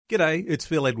G'day, it's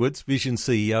Phil Edwards, Vision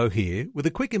CEO here, with a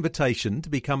quick invitation to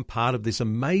become part of this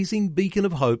amazing beacon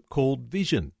of hope called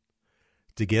Vision.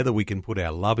 Together we can put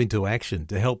our love into action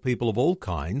to help people of all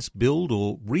kinds build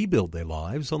or rebuild their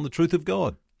lives on the truth of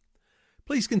God.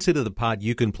 Please consider the part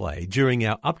you can play during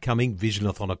our upcoming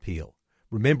Visionathon appeal,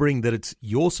 remembering that it's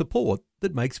your support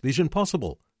that makes Vision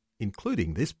possible,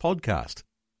 including this podcast.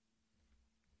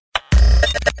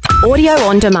 Audio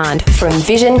on demand from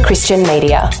Vision Christian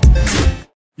Media.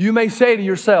 You may say to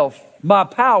yourself, my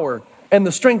power and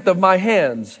the strength of my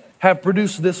hands have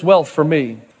produced this wealth for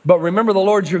me. But remember the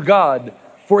Lord your God,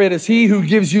 for it is He who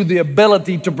gives you the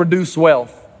ability to produce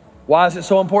wealth. Why is it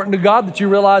so important to God that you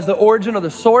realize the origin or the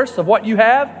source of what you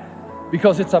have?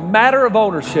 Because it's a matter of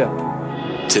ownership.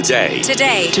 Today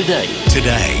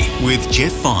with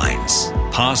Jeff Vines,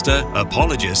 pastor,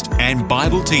 apologist, and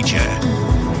Bible teacher.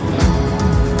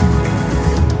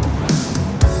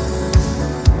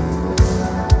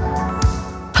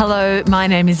 Hello, my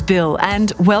name is Bill,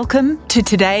 and welcome to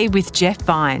Today with Jeff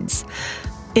Vines.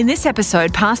 In this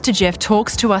episode, Pastor Jeff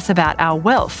talks to us about our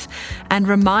wealth and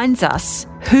reminds us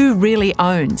who really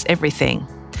owns everything.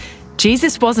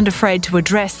 Jesus wasn't afraid to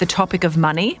address the topic of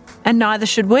money, and neither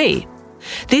should we.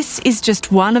 This is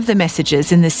just one of the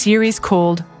messages in the series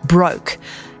called Broke,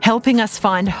 helping us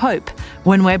find hope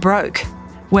when we're broke,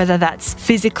 whether that's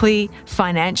physically,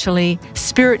 financially,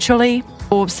 spiritually,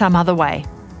 or some other way.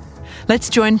 Let's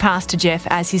join Pastor Jeff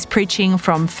as he's preaching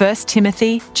from 1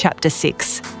 Timothy chapter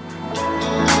 6.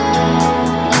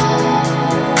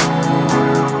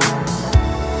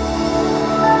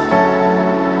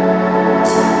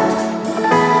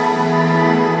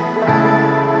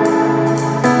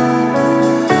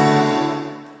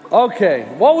 Okay,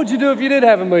 what would you do if you did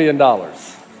have $1 million?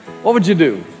 What would you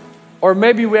do? Or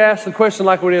maybe we asked the question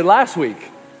like we did last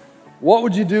week. What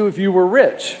would you do if you were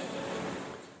rich?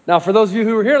 Now, for those of you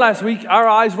who were here last week, our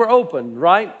eyes were opened,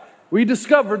 right? We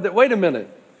discovered that, wait a minute,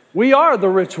 we are the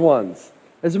rich ones.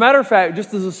 As a matter of fact,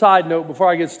 just as a side note before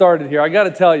I get started here, I got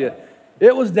to tell you,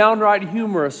 it was downright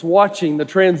humorous watching the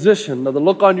transition of the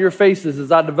look on your faces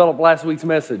as I developed last week's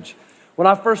message. When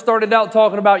I first started out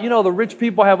talking about, the rich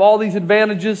people have all these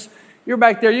advantages, you're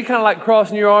back there, you're kind of like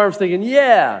crossing your arms thinking,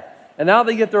 yeah. And now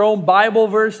they get their own Bible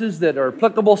verses that are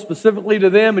applicable specifically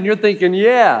to them, and you're thinking,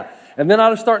 yeah. And then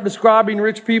I start describing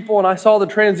rich people, and I saw the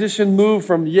transition move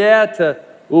from yeah to,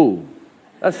 ooh,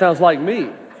 that sounds like me.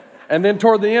 And then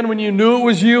toward the end, when you knew it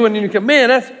was you, and you go, man,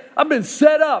 I've been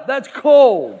set up. That's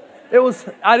cold.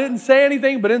 I didn't say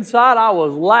anything, but inside I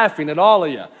was laughing at all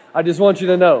of you. I just want you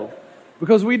to know.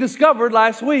 Because we discovered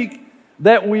last week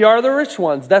that we are the rich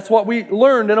ones. That's what we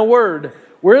learned in a word.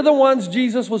 We're the ones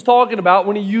Jesus was talking about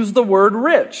when he used the word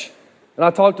rich. And I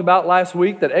talked about last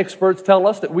week that experts tell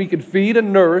us that we could feed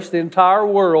and nourish the entire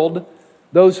world,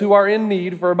 those who are in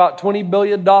need, for about $20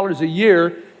 billion a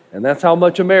year. And that's how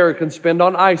much Americans spend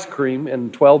on ice cream in a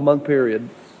 12-month period.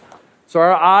 So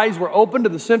our eyes were open to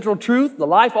the central truth, the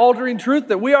life-altering truth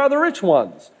that we are the rich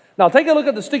ones. Now take a look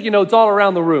at the sticky notes all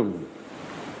around the room.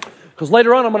 Because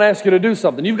later on I'm going to ask you to do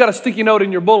something. You've got a sticky note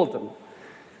in your bulletin.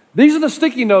 These are the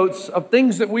sticky notes of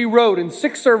things that we wrote in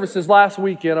 6 services last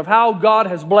weekend of how God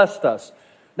has blessed us.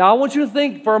 Now, I want you to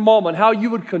think for a moment how you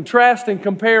would contrast and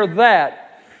compare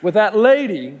that with that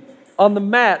lady on the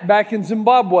mat back in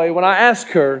Zimbabwe when I asked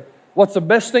her, what's the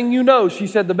best thing you know? She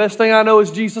said, the best thing I know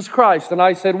is Jesus Christ. And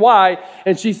I said, why?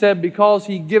 And she said, because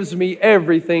He gives me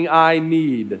everything I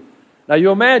need. Now,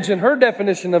 you imagine her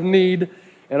definition of need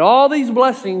and all these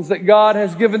blessings that God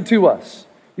has given to us.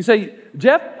 You say,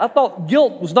 Jeff, I thought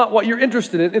guilt was not what you're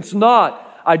interested in. It's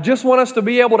not. I just want us to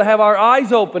be able to have our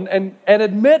eyes open and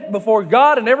admit before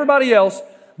God and everybody else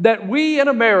that we in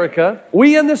America,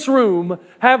 we in this room,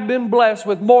 have been blessed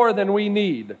with more than we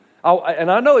need.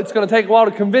 And I know it's going to take a while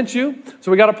to convince you,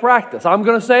 so we got to practice. I'm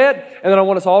going to say it, and then I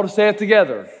want us all to say it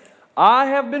together. I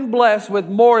have been blessed with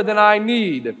more than I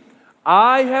need.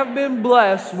 I have been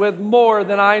blessed with more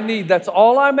than I need. That's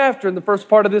all I'm after in the first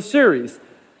part of this series.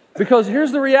 Because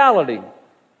here's the reality.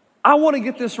 I want to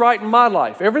get this right in my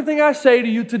life. Everything I say to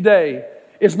you today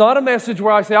is not a message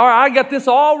where I say, all right, I got this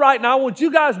all right now. I want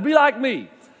you guys to be like me.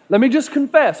 Let me just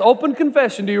confess, open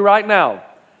confession to you right now.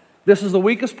 This is the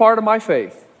weakest part of my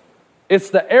faith. It's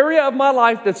the area of my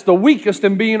life that's the weakest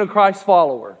in being a Christ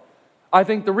follower. I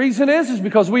think the reason is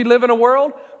because we live in a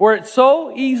world where it's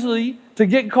so easy to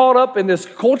get caught up in this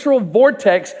cultural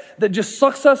vortex that just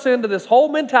sucks us into this whole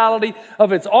mentality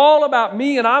of it's all about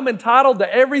me and I'm entitled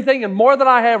to everything and more than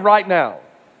I have right now.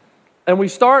 And we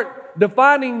start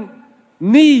defining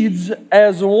needs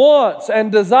as wants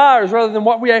and desires rather than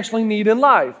what we actually need in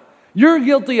life. You're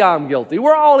guilty, I'm guilty.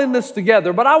 We're all in this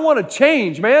together, but I want to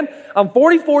change, man. I'm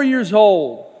 44 years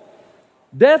old.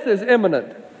 Death is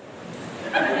imminent.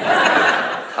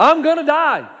 I'm going to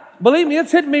die. Believe me,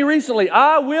 it's hit me recently.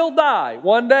 I will die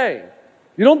one day.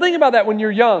 You don't think about that when you're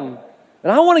young.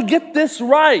 And I want to get this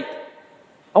right.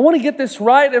 I want to get this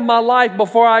right in my life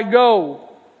before I go.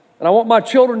 And I want my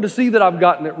children to see that I've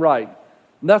gotten it right.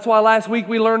 And that's why last week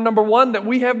we learned, number one, that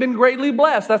we have been greatly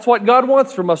blessed. That's what God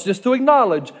wants from us, just to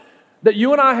acknowledge that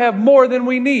you and I have more than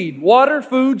we need. Water,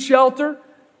 food, shelter.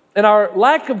 And our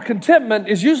lack of contentment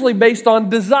is usually based on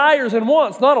desires and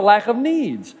wants, not a lack of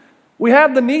needs. We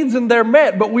have the needs and they're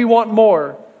met, but we want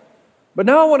more. But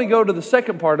now I want to go to the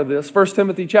second part of this, 1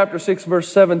 Timothy chapter 6,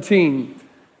 verse 17.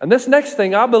 And this next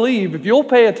thing, I believe, if you'll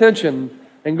pay attention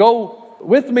and go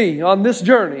with me on this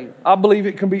journey, I believe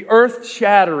it can be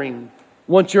earth-shattering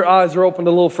once your eyes are opened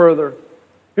a little further.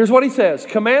 Here's what he says.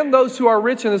 Command those who are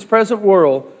rich in this present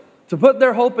world to put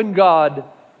their hope in God,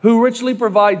 who richly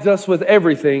provides us with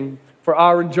everything for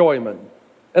our enjoyment.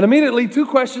 And immediately two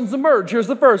questions emerge. Here's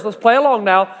the first. Let's play along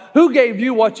now. Who gave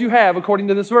you what you have according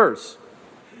to this verse?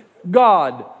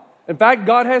 God. In fact,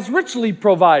 God has richly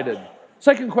provided.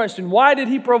 Second question, why did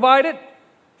He provide it?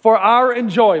 For our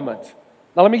enjoyment.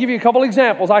 Now let me give you a couple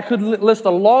examples. I could list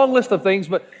a long list of things,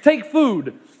 but take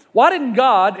food. Why didn't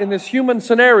God, in this human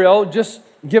scenario, just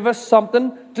give us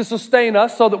something to sustain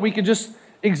us so that we could just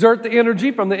exert the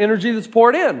energy from the energy that's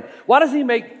poured in? Why does He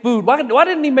make food? Why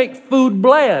didn't He make food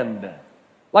bland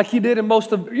like He did in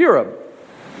most of Europe?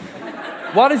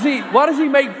 Why does He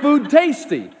make food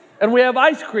tasty? And we have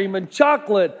ice cream and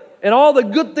chocolate and all the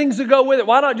good things that go with it.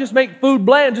 Why not just make food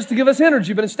bland just to give us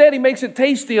energy? But instead He makes it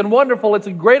tasty and wonderful. It's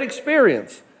a great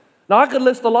experience. Now I could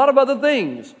list a lot of other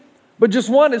things, but just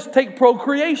one is take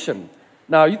procreation.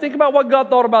 Now you think about what God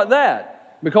thought about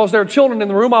that. Because there are children in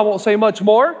the room, I won't say much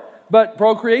more. But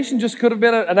procreation just could have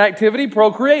been an activity,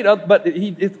 procreate. But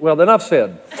well, enough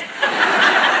said.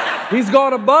 He's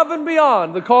gone above and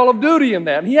beyond the call of duty in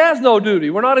that. And He has no duty.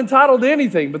 We're not entitled to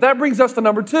anything. But that brings us to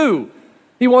number two.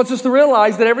 He wants us to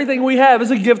realize that everything we have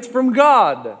is a gift from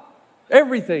God.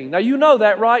 Everything. Now you know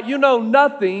that, right? You know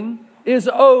nothing is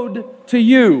owed to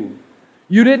you.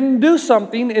 You didn't do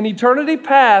something in eternity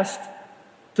past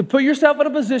to put yourself in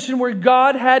a position where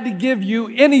God had to give you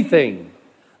anything.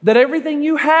 That everything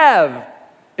you have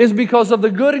is because of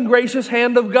the good and gracious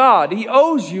hand of God. He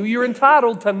owes you. You're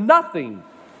entitled to nothing.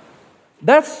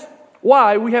 That's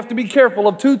why we have to be careful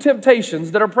of two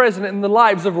temptations that are present in the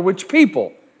lives of rich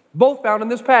people, both found in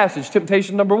this passage.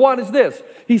 Temptation number one is this.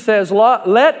 He says,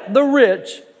 let the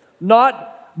rich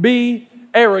not be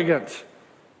arrogant.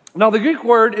 Now the Greek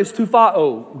word is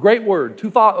tupho. Great word,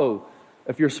 tupho.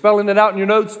 If you're spelling it out in your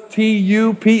notes,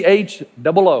 T-U-P-H-O-O.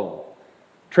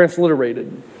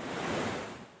 Transliterated.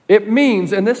 It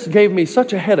means, and this gave me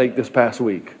such a headache this past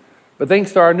week, but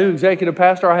thanks to our new executive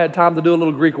pastor, I had time to do a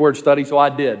little Greek word study, so I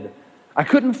did. I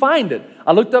couldn't find it.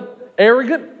 I looked up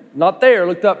arrogant, not there.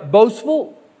 Looked up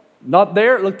boastful, not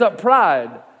there. Looked up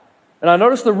pride. And I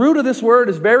noticed the root of this word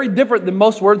is very different than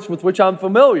most words with which I'm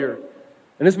familiar.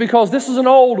 And it's because this is an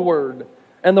old word.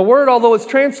 And the word, although it's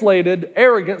translated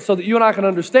arrogant so that you and I can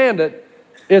understand it,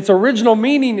 its original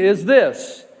meaning is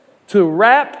this: to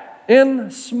wrap in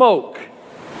smoke.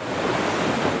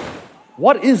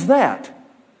 What is that?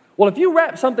 Well, if you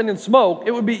wrap something in smoke,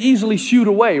 it would be easily shooed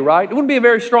away, right? It wouldn't be a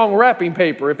very strong wrapping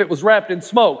paper if it was wrapped in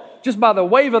smoke. Just by the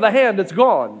wave of the hand, it's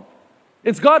gone.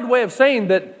 It's God's way of saying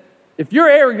that if you're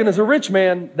arrogant as a rich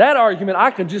man, that argument I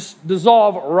can just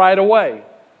dissolve right away.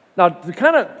 Now, to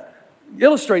kind of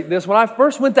illustrate this, when I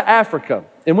first went to Africa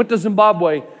and went to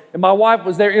Zimbabwe, and my wife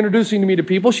was there introducing me to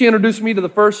people, she introduced me to the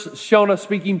first Shona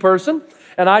speaking person,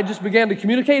 and I just began to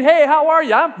communicate. Hey, how are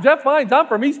you? I'm Jeff Hines. I'm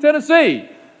from East Tennessee.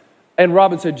 And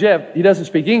Robin said, Jeff, he doesn't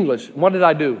speak English. What did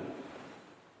I do?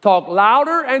 Talk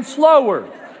louder and slower.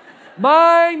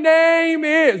 My name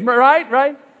is,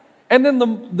 right? And then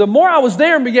the more I was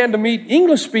there and began to meet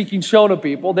English-speaking Shona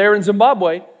people there in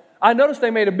Zimbabwe, I noticed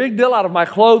they made a big deal out of my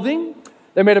clothing.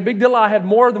 They made a big deal I had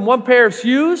more than one pair of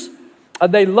shoes.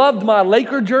 They loved my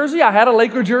Laker jersey. I had a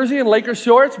Laker jersey and Laker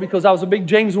shorts because I was a big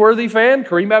James Worthy fan,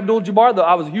 Kareem Abdul-Jabbar.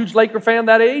 I was a huge Laker fan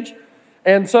that age.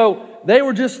 And so they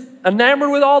were just enamored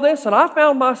with all this, and I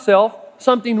found myself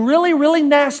something really, really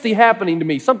nasty happening to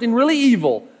me, something really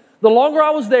evil. The longer I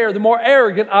was there, the more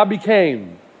arrogant I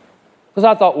became. Because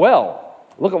I thought, well,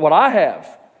 look at what I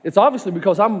have. It's obviously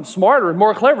because I'm smarter and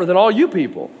more clever than all you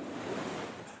people.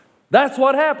 That's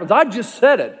what happens. I just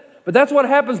said it. But that's what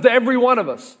happens to every one of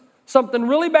us. Something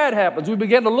really bad happens. We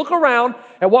begin to look around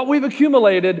at what we've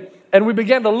accumulated, and we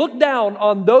begin to look down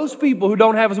on those people who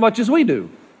don't have as much as we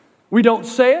do. We don't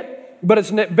say it. but it's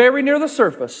very near the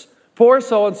surface. Poor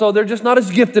so-and-so, they're just not as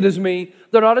gifted as me.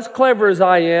 They're not as clever as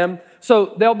I am.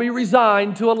 So they'll be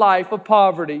resigned to a life of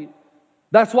poverty.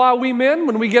 That's why we men,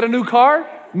 when we get a new car,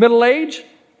 middle age,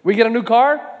 we get a new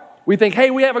car, we think, hey,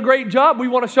 we have a great job. We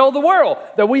want to show the world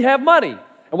that we have money.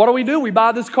 And what do? We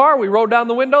buy this car, we roll down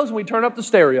the windows, and we turn up the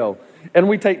stereo. And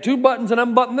we take 2 buttons and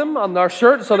unbutton them on our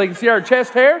shirt so they can see our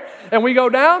chest hair. And we go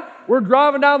down, we're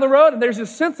driving down the road, and there's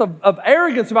this sense of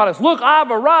arrogance about us. Look,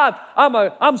 I've arrived.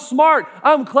 I'm smart.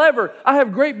 I'm clever. I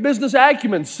have great business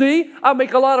acumen. See, I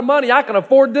make a lot of money. I can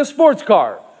afford this sports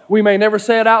car. We may never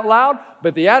say it out loud,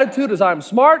 but the attitude is I'm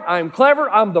smart, I'm clever,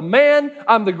 I'm the man,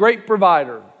 I'm the great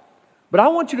provider. But I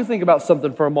want you to think about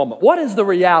something for a moment. What is the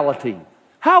reality?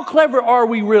 How clever are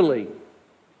we really?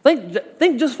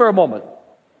 Think just for a moment.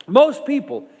 Most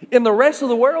people in the rest of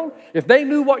the world, if they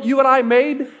knew what you and I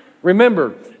made,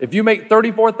 remember, if you make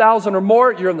 $34,000 or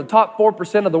more, you're in the top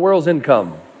 4% of the world's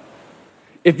income.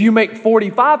 If you make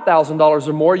 $45,000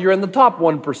 or more, you're in the top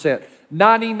 1%.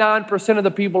 99% of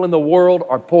the people in the world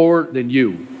are poorer than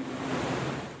you.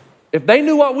 If they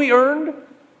knew what we earned,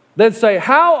 they'd say,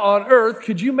 how on earth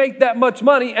could you make that much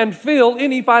money and feel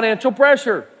any financial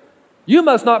pressure? You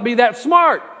must not be that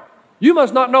smart. You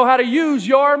must not know how to use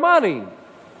your money.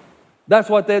 That's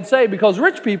what they'd say, because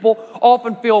rich people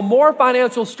often feel more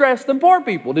financial stress than poor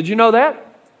people. Did you know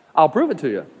that? I'll prove it to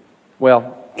you.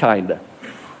 Well, kinda.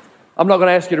 I'm not going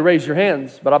to ask you to raise your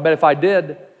hands, but I bet if I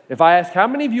did, if I asked how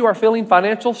many of you are feeling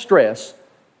financial stress,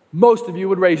 most of you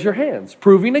would raise your hands,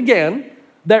 proving again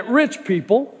that rich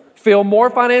people feel more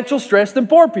financial stress than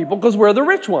poor people because we're the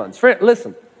rich ones. Friend,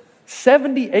 listen,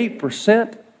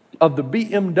 78% of the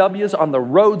BMWs on the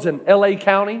roads in LA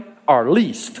County are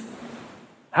leased.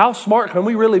 How smart can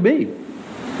we really be?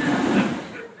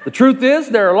 The truth is,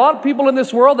 there are a lot of people in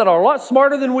this world that are a lot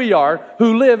smarter than we are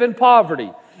who live in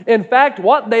poverty. In fact,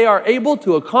 what they are able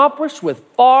to accomplish with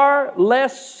far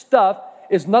less stuff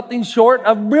is nothing short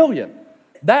of brilliant.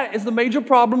 That is the major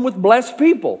problem with blessed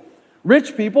people.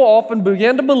 Rich people often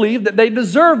begin to believe that they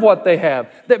deserve what they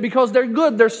have, that because they're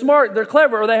good, they're smart, they're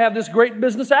clever, or they have this great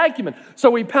business acumen. So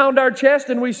we pound our chest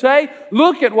and we say,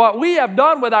 look at what we have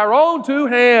done with our own 2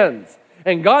 hands.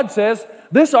 And God says,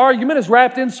 this argument is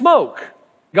wrapped in smoke.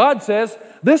 God says,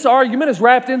 this argument is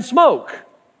wrapped in smoke.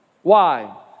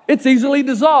 Why? It's easily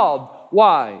dissolved.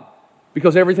 Why?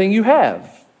 Because everything you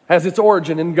have has its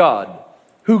origin in God.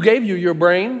 Who gave you your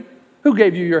brain? Who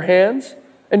gave you your hands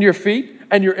and your feet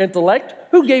and your intellect?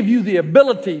 Who gave you the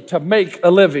ability to make a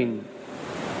living?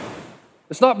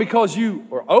 It's not because you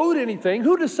were owed anything.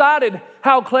 Who decided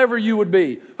how clever you would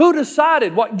be? Who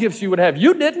decided what gifts you would have?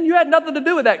 You didn't. You had nothing to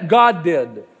do with that. God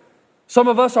did. Some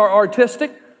of us are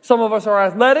artistic. Some of us are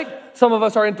athletic. Some of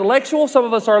us are intellectual. Some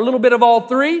of us are a little bit of all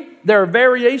 3. There are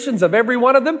variations of every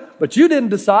one of them, but you didn't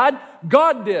decide.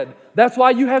 God did. That's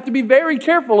why you have to be very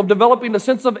careful of developing a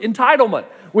sense of entitlement.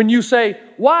 When you say,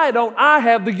 why don't I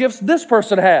have the gifts this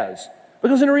person has?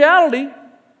 Because in reality,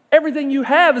 everything you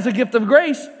have is a gift of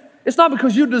grace. It's not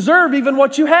because you deserve even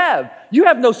what you have. You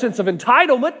have no sense of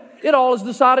entitlement. It all is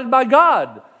decided by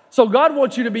God. So God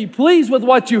wants you to be pleased with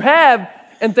what you have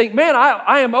and think, man,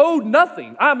 I am owed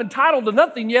nothing. I'm entitled to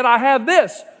nothing, yet I have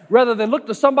this. Rather than look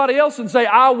to somebody else and say,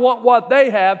 I want what they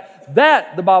have.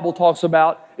 That, the Bible talks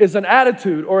about, is an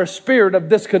attitude or a spirit of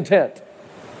discontent.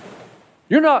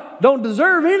 Don't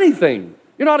deserve anything.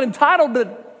 You're not entitled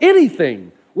to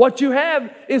anything. What you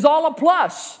have is all a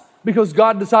plus because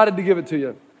God decided to give it to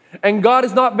you. And God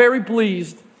is not very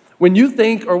pleased when you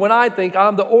think or when I think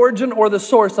I'm the origin or the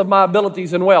source of my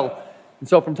abilities and wealth. And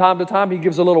so from time to time, He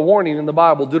gives a little warning in the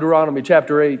Bible, Deuteronomy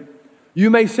chapter 8. You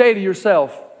may say to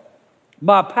yourself,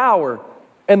 my power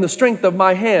and the strength of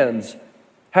my hands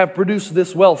have produced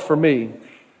this wealth for me.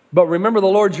 But remember the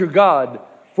Lord your God,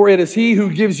 for it is He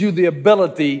who gives you the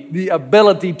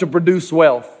ability to produce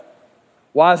wealth.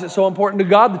 Why is it so important to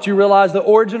God that you realize the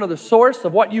origin or the source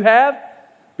of what you have?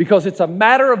 Because it's a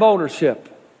matter of ownership.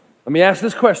 Let me ask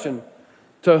this question.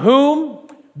 To whom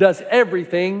does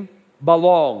everything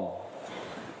belong?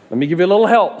 Let me give you a little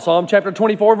help. Psalm chapter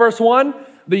 24, verse 1.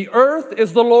 The earth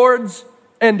is the Lord's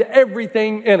and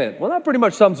everything in it. Well, that pretty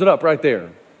much sums it up right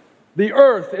there. The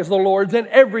earth is the Lord's and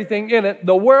everything in it,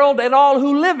 the world and all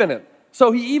who live in it.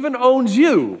 So He even owns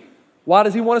you. Why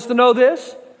does He want us to know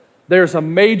this? There's a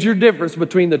major difference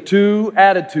between the 2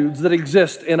 attitudes that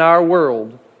exist in our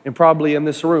world and probably in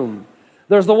this room.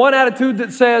 There's the one attitude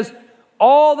that says,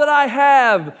 all that I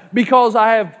have because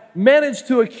I have managed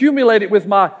to accumulate it with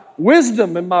my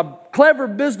wisdom and my clever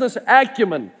business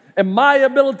acumen and my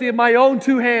ability in my own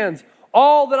 2 hands.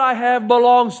 All that I have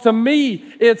belongs to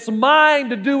me. It's mine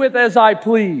to do with as I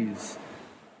please.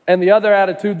 and the other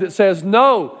attitude that says,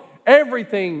 no,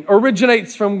 everything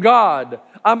originates from God.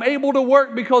 I'm able to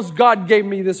work because God gave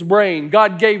me this brain.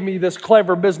 God gave me this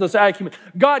clever business acumen.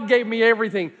 God gave me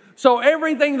everything. So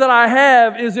everything that I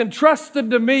have is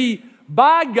entrusted to me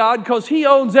by God because He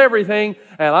owns everything,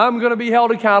 and I'm going to be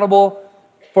held accountable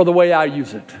for the way I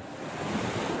use it.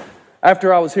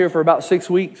 After I was here for about 6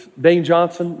 weeks, Dane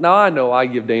Johnson, now I know I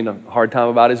give Dane a hard time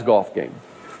about his golf game.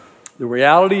 The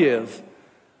reality is,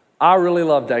 I really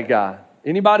love that guy.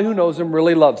 Anybody who knows him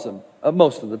really loves him,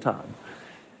 most of the time.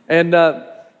 And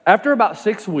after about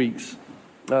 6 weeks,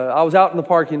 I was out in the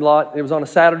parking lot. It was on a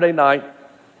Saturday night.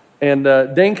 And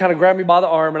Dane kind of grabbed me by the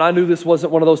arm, and I knew this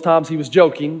wasn't one of those times he was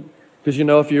joking, because, you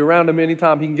know, if you're around him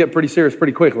anytime, he can get pretty serious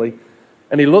pretty quickly.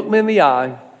 And he looked me in the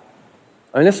eye.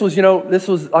 And this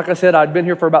was, like I said, I'd been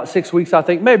here for about 6 weeks, I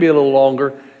think, maybe a little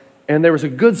longer. And there was a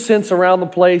good sense around the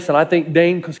place. And I think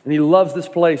Dane, and he loves this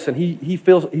place, and he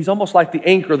feels, he's almost like the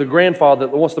anchor, the grandfather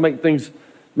that wants to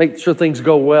make sure things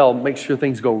go well, make sure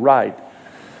things go right.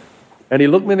 And he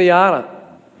looked me in the eye,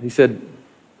 and he said,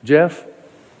 Jeff,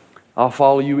 I'll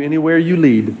follow you anywhere you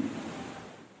lead.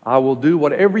 I will do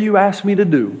whatever you ask me to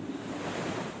do.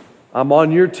 I'm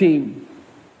on your team.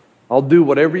 I'll do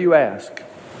whatever you ask,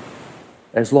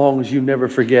 as long as you never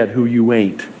forget who you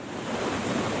ain't.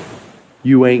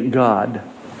 You ain't God.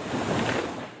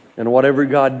 And whatever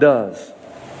God does,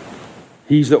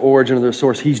 He's the origin of the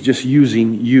source. He's just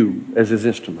using you as His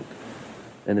instrument.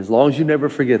 And as long as you never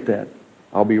forget that,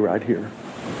 I'll be right here.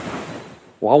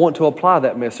 Well, I want to apply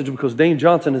that message because Dane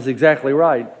Johnson is exactly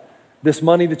right. This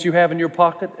money that you have in your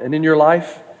pocket and in your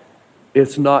life,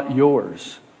 it's not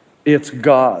yours. It's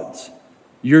God's.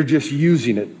 You're just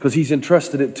using it because He's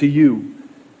entrusted it to you.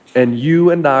 And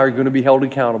you and I are going to be held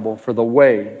accountable for the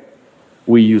way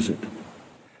we use it.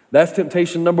 That's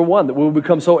temptation number one, that we'll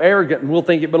become so arrogant and we'll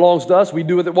think it belongs to us. We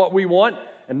do with it what we want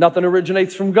and nothing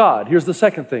originates from God. Here's the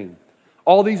second thing.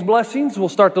 All these blessings, we'll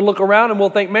start to look around and we'll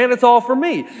think, man, it's all for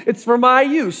me. It's for my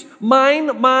use.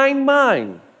 Mine, mine,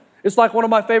 mine. It's like one of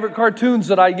my favorite cartoons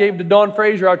that I gave to Dawn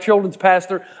Frazier, our children's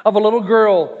pastor, of a little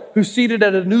girl who's seated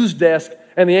at a news desk,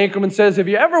 and the anchorman says, have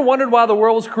you ever wondered why the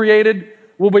world was created?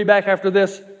 We'll be back after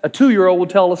this. A 2-year-old will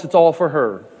tell us it's all for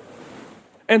her.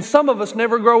 And some of us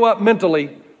never grow up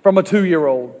mentally from a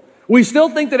 2-year-old. We still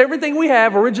think that everything we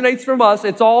have originates from us.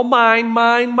 It's all mine,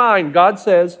 mine, mine. God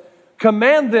says,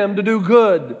 command them to do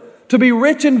good, to be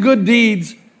rich in good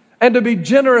deeds, and to be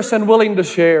generous and willing to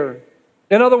share.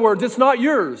 In other words, it's not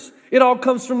yours. It all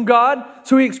comes from God,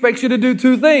 so He expects you to do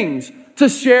two things, to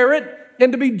share it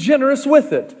and to be generous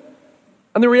with it.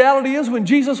 And the reality is, when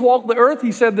Jesus walked the earth,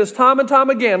 He said this time and time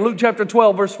again, Luke chapter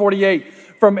 12, verse 48,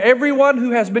 from everyone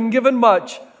who has been given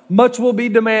much, much will be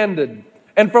demanded.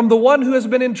 And from the one who has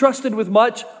been entrusted with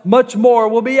much, much more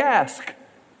will be asked.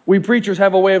 We preachers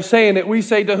have a way of saying it. We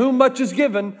say, to whom much is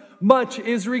given, much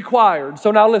is required.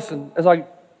 So now listen, as I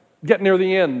get near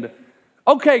the end.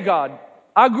 Okay, God,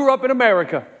 I grew up in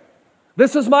America.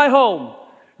 This is my home.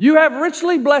 You have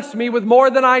richly blessed me with more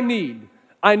than I need.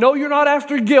 I know you're not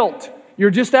after guilt. You're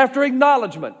just after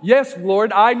acknowledgement. Yes,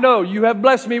 Lord, I know you have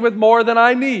blessed me with more than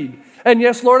I need. And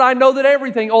yes, Lord, I know that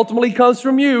everything ultimately comes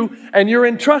from you, and you're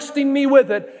entrusting me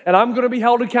with it, and I'm going to be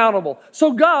held accountable.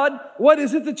 So God, what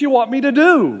is it that you want me to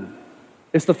do?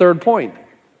 It's the third point.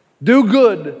 Do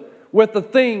good with the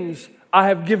things I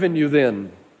have given you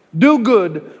then. Do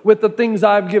good with the things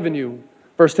I have given you.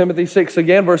 1 Timothy 6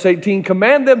 again, verse 18,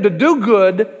 command them to do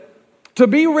good, to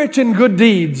be rich in good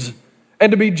deeds, and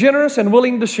to be generous and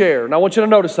willing to share. Now I want you to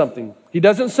notice something. He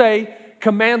doesn't say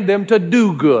command them to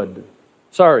do good.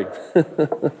 Sorry.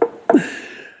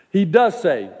 He does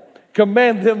say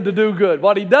command them to do good.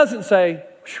 What he doesn't say,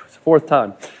 it's the fourth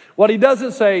time. What he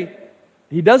doesn't say,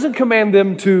 he doesn't command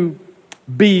them to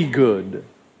be good.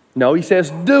 No, he says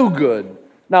do good.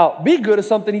 Now, be good is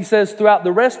something he says throughout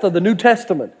the rest of the New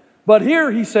Testament. But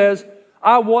here he says,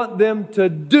 I want them to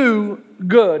do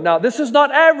good. Now, this is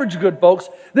not average good, folks.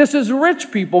 This is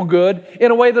rich people good in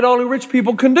a way that only rich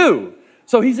people can do.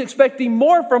 So he's expecting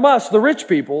more from us, the rich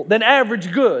people, than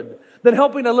average good, than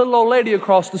helping a little old lady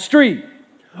across the street,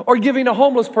 or giving a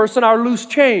homeless person our loose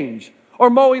change, or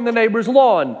mowing the neighbor's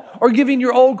lawn, or giving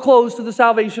your old clothes to the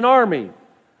Salvation Army.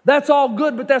 That's all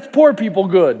good, but that's poor people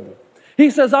good. He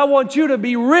says, I want you to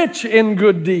be rich in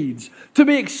good deeds, to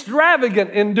be extravagant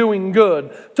in doing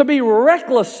good, to be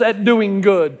reckless at doing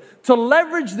good, to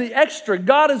leverage the extra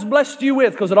God has blessed you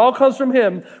with, because it all comes from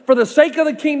Him, for the sake of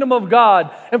the kingdom of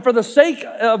God and for the sake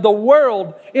of the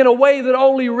world in a way that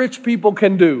only rich people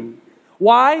can do.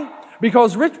 Why?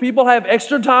 Because rich people have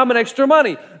extra time and extra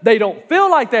money. They don't feel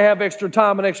like they have extra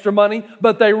time and extra money,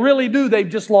 but they really do. They've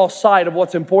just lost sight of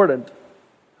what's important.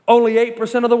 Only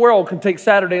 8% of the world can take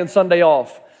Saturday and Sunday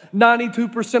off.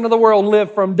 92% of the world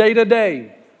live from day to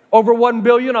day. Over 1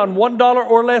 billion on $1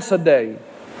 or less a day.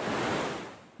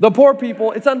 The poor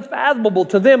people, it's unfathomable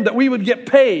to them that we would get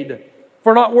paid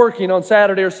for not working on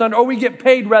Saturday or Sunday, or we get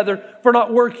paid rather for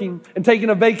not working and taking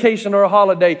a vacation or a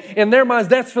holiday. In their minds,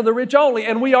 that's for the rich only,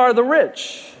 and we are the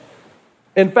rich.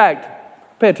 In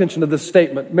fact, pay attention to this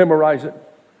statement, memorize it.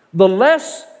 The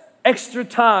less extra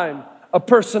time a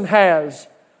person has,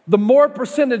 the more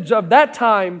percentage of that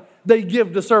time they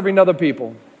give to serving other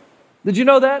people. Did you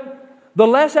know that? The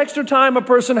less extra time a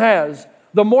person has,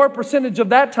 the more percentage of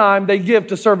that time they give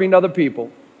to serving other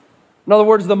people. In other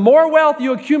words, the more wealth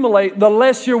you accumulate, the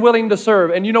less you're willing to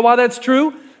serve. And you know why that's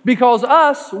true? Because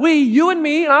you and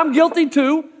me, and I'm guilty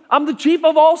too, I'm the chief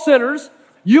of all sinners,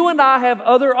 you and I have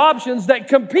other options that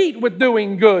compete with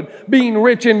doing good, being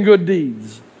rich in good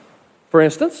deeds. For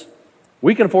instance,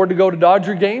 we can afford to go to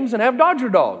Dodger games and have Dodger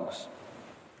dogs.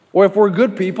 Or if we're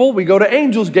good people, we go to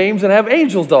Angels games and have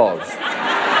Angels dogs.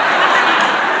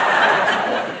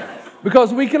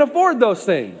 Because we can afford those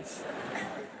things.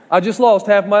 I just lost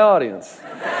half my audience.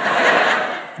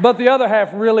 But the other half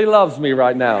really loves me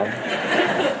right now.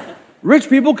 Rich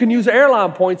people can use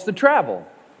airline points to travel.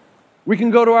 We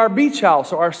can go to our beach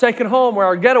house or our second home or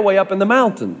our getaway up in the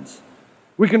mountains.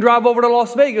 We can drive over to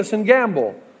Las Vegas and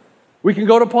gamble. We can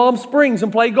go to Palm Springs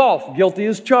and play golf. Guilty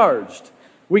as charged.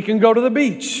 We can go to the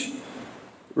beach.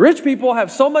 Rich people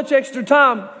have so much extra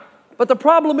time, but the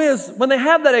problem is when they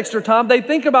have that extra time, they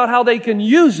think about how they can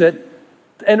use it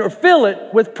and fill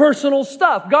it with personal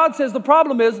stuff. God says the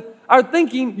problem is our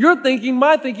thinking, your thinking,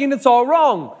 my thinking, it's all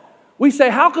wrong. We say,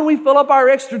 how can we fill up our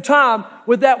extra time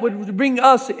with that would bring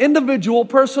us individual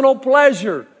personal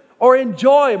pleasure or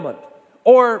enjoyment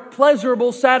or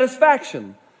pleasurable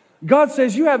satisfaction? God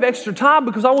says you have extra time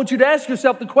because I want you to ask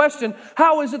yourself the question,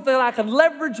 how is it that I can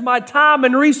leverage my time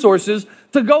and resources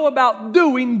to go about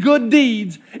doing good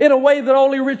deeds in a way that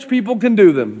only rich people can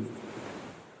do them?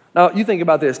 Now, you think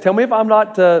about this. Tell me if I'm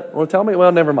not,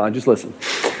 well, never mind. Just listen.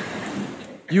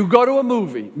 You go to a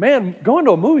movie. Man, going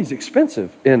to a movie is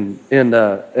expensive on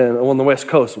the West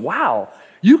Coast. Wow.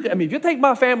 If you take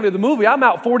my family to the movie, I'm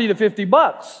out $40 to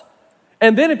 $50.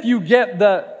 And then if you get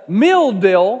the meal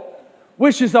deal,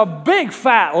 which is a big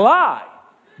fat lie.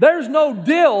 There's no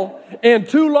deal in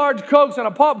 2 large Cokes and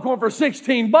a popcorn for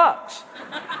 $16.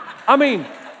 I'm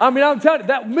telling you,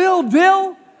 that meal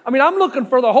deal, I'm looking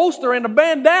for the holster and a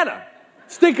bandana.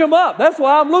 Stick them up. That's what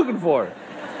I'm looking for.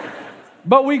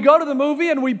 But we go to the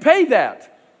movie and we pay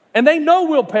that. And they know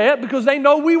we'll pay it because they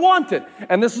know we want it.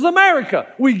 And this is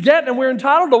America. We get and we're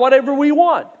entitled to whatever we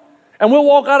want. And we'll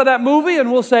walk out of that movie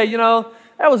and we'll say,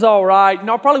 that was all right.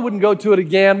 I probably wouldn't go to it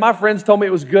again. My friends told me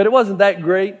it was good. It wasn't that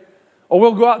great. Or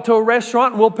we'll go out to a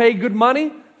restaurant and we'll pay good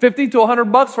money, $50 to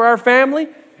 $100 for our family.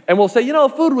 And we'll say,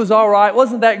 food was all right.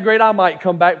 Wasn't that great? I might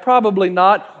come back. Probably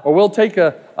not. Or we'll take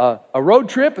a road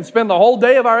trip and spend the whole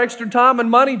day of our extra time and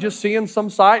money just seeing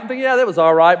some sight and think, yeah, that was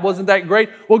all right. Wasn't that great?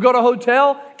 We'll go to a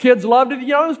hotel. Kids loved it.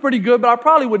 It was pretty good, but I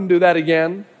probably wouldn't do that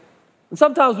again. And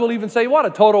sometimes we'll even say, what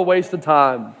a total waste of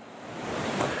time.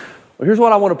 Well, here's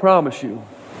what I want to promise you.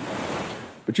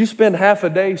 But you spend half a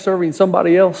day serving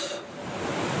somebody else,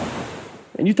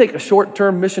 and you take a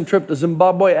short-term mission trip to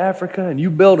Zimbabwe, Africa, and you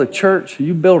build a church,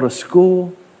 you build a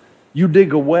school, you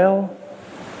dig a well,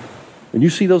 and you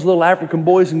see those little African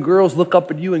boys and girls look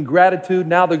up at you in gratitude.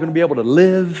 Now they're going to be able to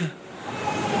live.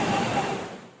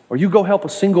 Or you go help a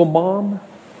single mom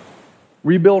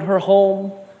rebuild her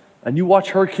home, and you watch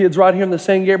her kids right here in the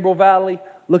San Gabriel Valley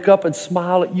look up and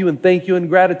smile at you and thank you in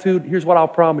gratitude. Here's what I'll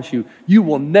promise you. You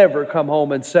will never come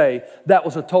home and say, that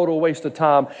was a total waste of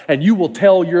time, and you will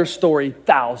tell your story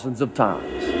thousands of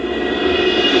times.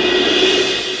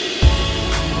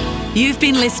 You've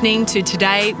been listening to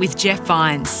Today with Jeff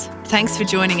Vines. Thanks for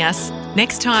joining us.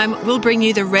 Next time, we'll bring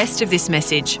you the rest of this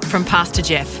message from Pastor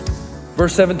Jeff.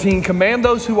 Verse 17, command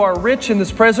those who are rich in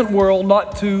this present world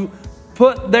not to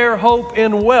put their hope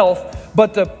in wealth,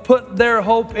 but to put their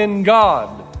hope in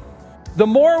God. The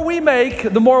more we make,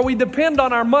 the more we depend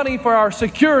on our money for our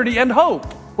security and hope.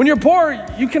 When you're poor,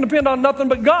 you can depend on nothing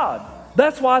but God.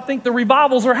 That's why I think the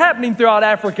revivals are happening throughout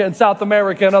Africa and South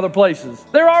America and other places.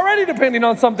 They're already depending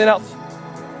on something else.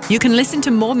 You can listen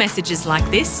to more messages like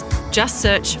this. Just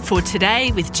search for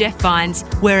Today with Jeff Vines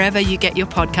wherever you get your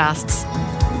podcasts.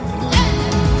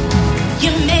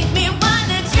 You make me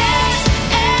wanna dance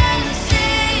and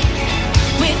sing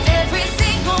with every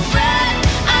single breath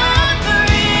I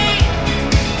breathe.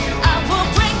 I will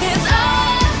bring this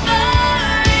offering.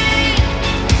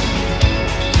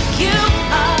 You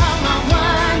are my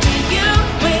wonder, you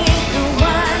bring the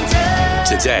wonder.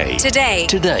 Today.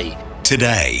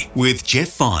 Today with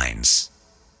Jeff Vines.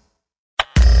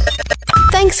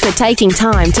 Thanks for taking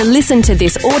time to listen to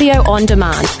this audio on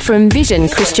demand from Vision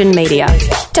Christian Media.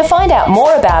 To find out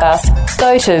more about us,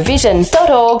 go to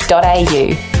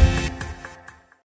vision.org.au.